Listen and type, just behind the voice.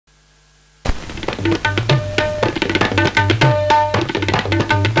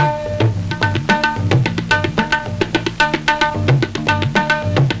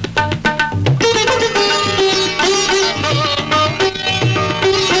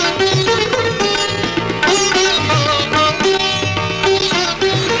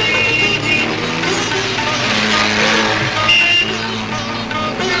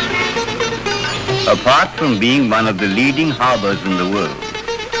Apart from being one of the leading harbors in the world,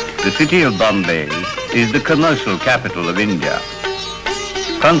 the city of Bombay is the commercial capital of India.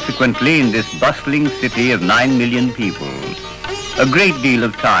 Consequently, in this bustling city of 9 million people, a great deal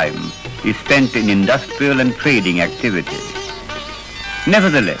of time is spent in industrial and trading activity.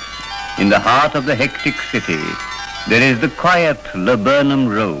 Nevertheless, in the heart of the hectic city, there is the quiet Laburnum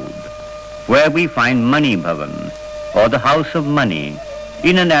Road, where we find Money Bhawan, or the House of Money,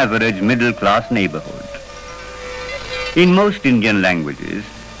 in an average middle-class neighborhood. In most Indian languages,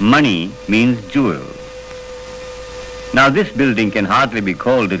 money means jewel. Now this building can hardly be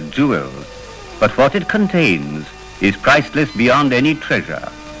called a jewel, but what it contains is priceless beyond any treasure.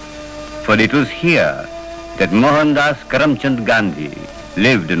 For it was here that Mohandas Karamchand Gandhi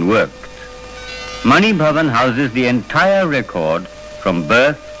lived and worked. Money Bhawan houses the entire record from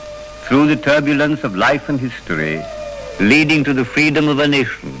birth through the turbulence of life and history, leading to the freedom of a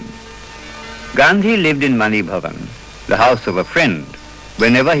nation. Gandhi lived in Money Bhawan, the house of a friend,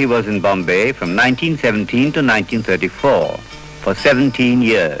 whenever he was in Bombay from 1917 to 1934, for 17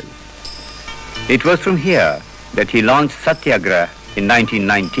 years. It was from here that he launched Satyagraha in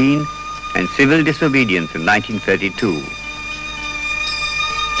 1919 and civil disobedience in 1932.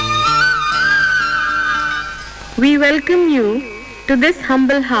 We welcome you to this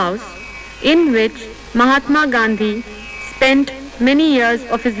humble house in which Mahatma Gandhi spent many years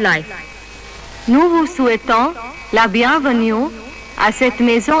of his life. Nous vous souhaitons la bienvenue à cette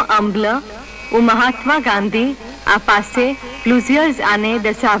maison humble où Mahatma Gandhi a passé plusieurs années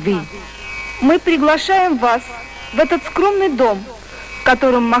de sa vie. Мы приглашаем вас в этот скромный дом, в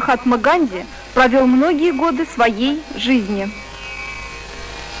котором Махатма Ганди провел многие годы своей жизни.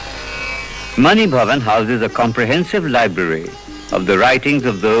 Money Bhawan houses a comprehensive library of the writings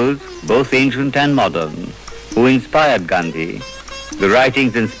of those, both ancient and modern, who inspired Gandhi, the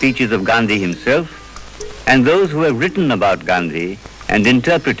writings and speeches of Gandhi himself, and those who have written about Gandhi and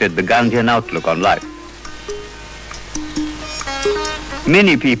interpreted the Gandhian outlook on life.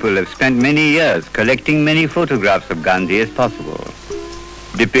 Many people have spent many years collecting many photographs of Gandhi as possible,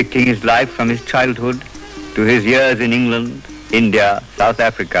 depicting his life from his childhood to his years in England, India, South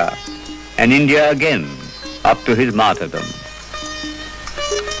Africa, and India again, up to his martyrdom.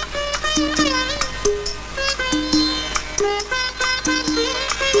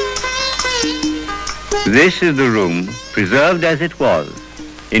 This is the room, preserved as it was,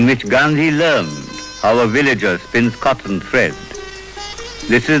 in which Gandhi learned how a villager spins cotton thread.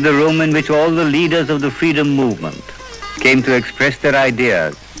 This is the room in which all the leaders of the freedom movement came to express their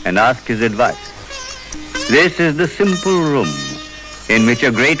ideas and ask his advice. This is the simple room in which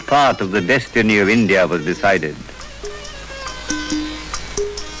a great part of the destiny of India was decided.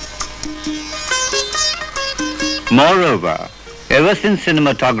 Moreover, ever since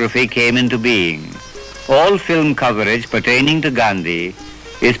cinematography came into being, all film coverage pertaining to Gandhi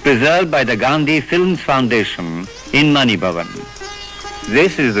is preserved by the Gandhi Films Foundation in Money Bhawan.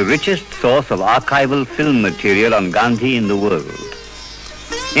 This is the richest source of archival film material on Gandhi in the world.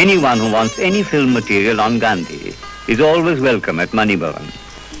 Anyone who wants any film material on Gandhi is always welcome at Money Bhawan.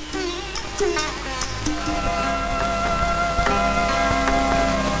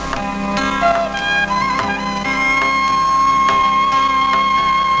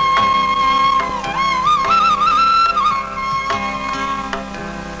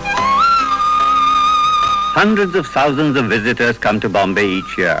 Hundreds of thousands of visitors come to Bombay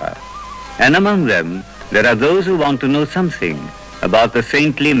each year, and among them there are those who want to know something about the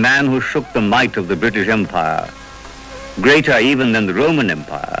saintly man who shook the might of the British Empire, greater even than the Roman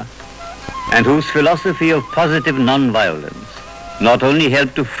Empire, and whose philosophy of positive non-violence not only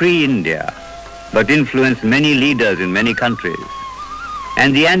helped to free India, but influenced many leaders in many countries,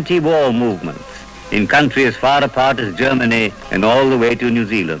 and the anti-war movements in countries as far apart as Germany and all the way to New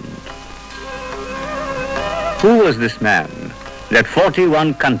Zealand. Who was this man that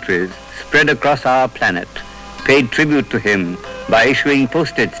 41 countries spread across our planet paid tribute to him by issuing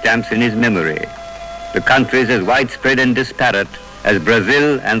postage stamps in his memory? The countries as widespread and disparate as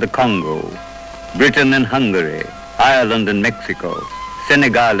Brazil and the Congo, Britain and Hungary, Ireland and Mexico,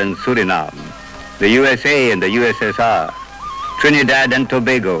 Senegal and Suriname, the USA and the USSR, Trinidad and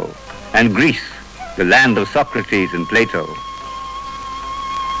Tobago, and Greece, the land of Socrates and Plato.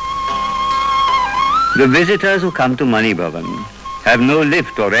 The visitors who come to Mani Bhavan have no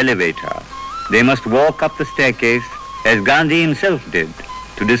lift or elevator. They must walk up the staircase as Gandhi himself did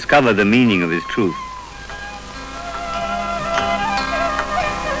to discover the meaning of his truth.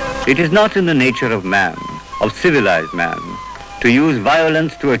 It is not in the nature of man, of civilized man, to use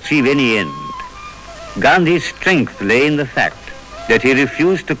violence to achieve any end. Gandhi's strength lay in the fact that he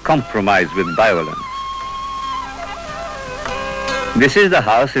refused to compromise with violence. This is the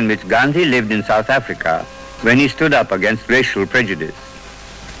house in which Gandhi lived in South Africa when he stood up against racial prejudice.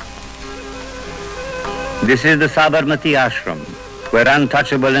 This is the Sabarmati ashram, where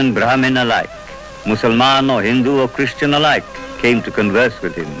untouchable and Brahmin alike, Musalman or Hindu or Christian alike, came to converse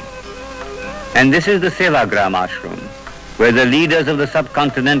with him. And this is the Sevagram ashram, where the leaders of the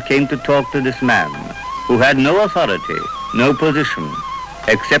subcontinent came to talk to this man, who had no authority, no position,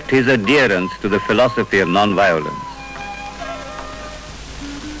 except his adherence to the philosophy of non-violence.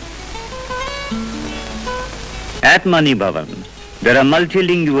 At Mani Bhavan, there are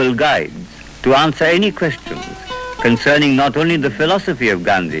multilingual guides to answer any questions concerning not only the philosophy of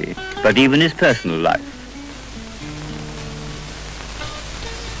Gandhi, but even his personal life.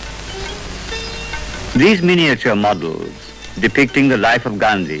 These miniature models depicting the life of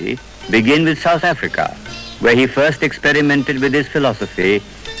Gandhi begin with South Africa, where he first experimented with his philosophy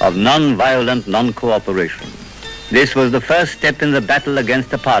of non-violent non-cooperation. This was the first step in the battle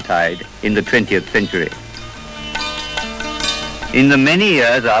against apartheid in the 20th century. In the many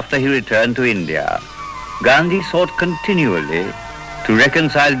years after he returned to India, Gandhi sought continually to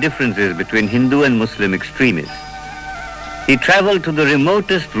reconcile differences between Hindu and Muslim extremists. He traveled to the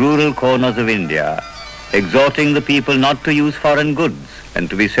remotest rural corners of India, exhorting the people not to use foreign goods and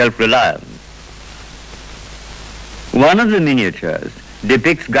to be self-reliant. One of the miniatures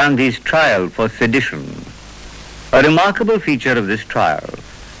depicts Gandhi's trial for sedition. A remarkable feature of this trial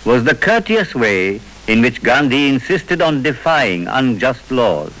was the courteous way in which Gandhi insisted on defying unjust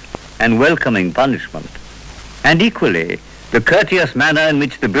laws and welcoming punishment, and equally the courteous manner in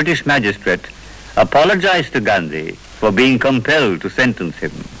which the British magistrate apologized to Gandhi for being compelled to sentence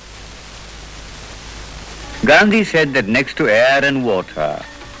him. Gandhi said that next to air and water,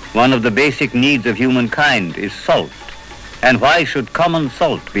 one of the basic needs of humankind is salt, and why should common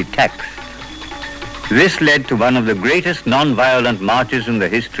salt be taxed? This led to one of the greatest non-violent marches in the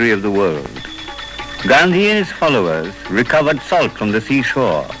history of the world. Gandhi and his followers recovered salt from the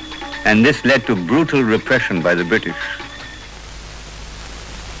seashore, and this led to brutal repression by the British.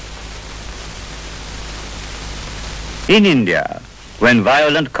 In India, when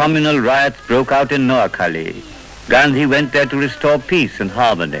violent communal riots broke out in Noakhali, Gandhi went there to restore peace and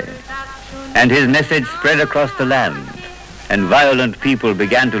harmony, and his message spread across the land, and violent people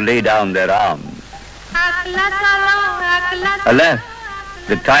began to lay down their arms. Alas,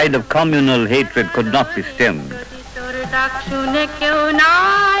 the tide of communal hatred could not be stemmed.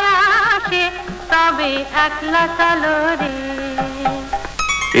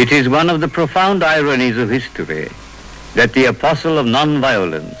 It is one of the profound ironies of history that the apostle of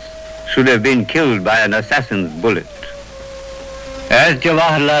non-violence should have been killed by an assassin's bullet. As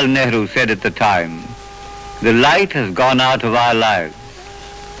Jawaharlal Nehru said at the time, the light has gone out of our lives,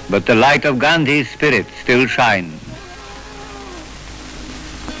 but the light of Gandhi's spirit still shines.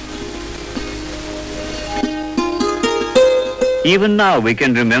 Even now we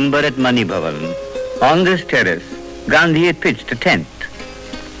can remember at Mani Bhavan, on this terrace, Gandhi had pitched a tent.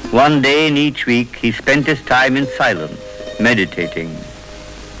 One day in each week he spent his time in silence, meditating.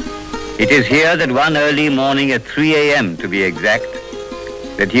 It is here that one early morning at 3 a.m. to be exact,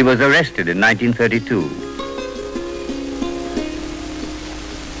 that he was arrested in 1932.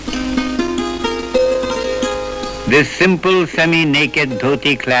 This simple semi-naked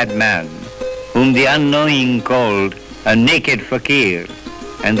dhoti-clad man, whom the unknowing called a naked fakir,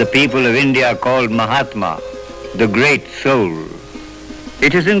 and the people of India called Mahatma, the great soul.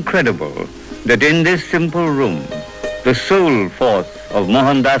 It is incredible that in this simple room, the soul force of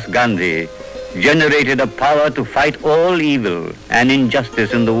Mohandas Gandhi generated a power to fight all evil and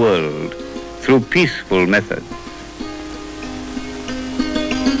injustice in the world through peaceful methods.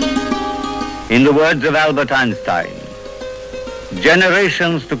 In the words of Albert Einstein,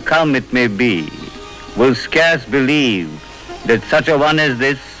 generations to come, it may be, will scarce believe that such a one as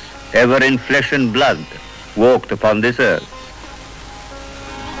this, ever in flesh and blood, walked upon this earth.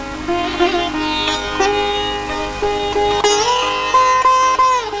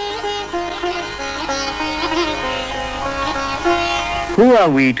 Who are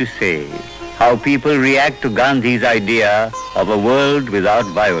we to say how people react to Gandhi's idea of a world without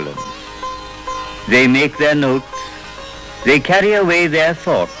violence? They make their notes, they carry away their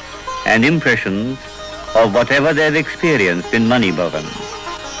thoughts and impressions of whatever they've experienced in Mani Bhavan.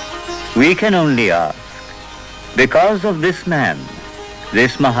 We can only ask, because of this man,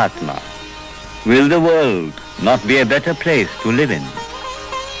 this Mahatma, will the world not be a better place to live in?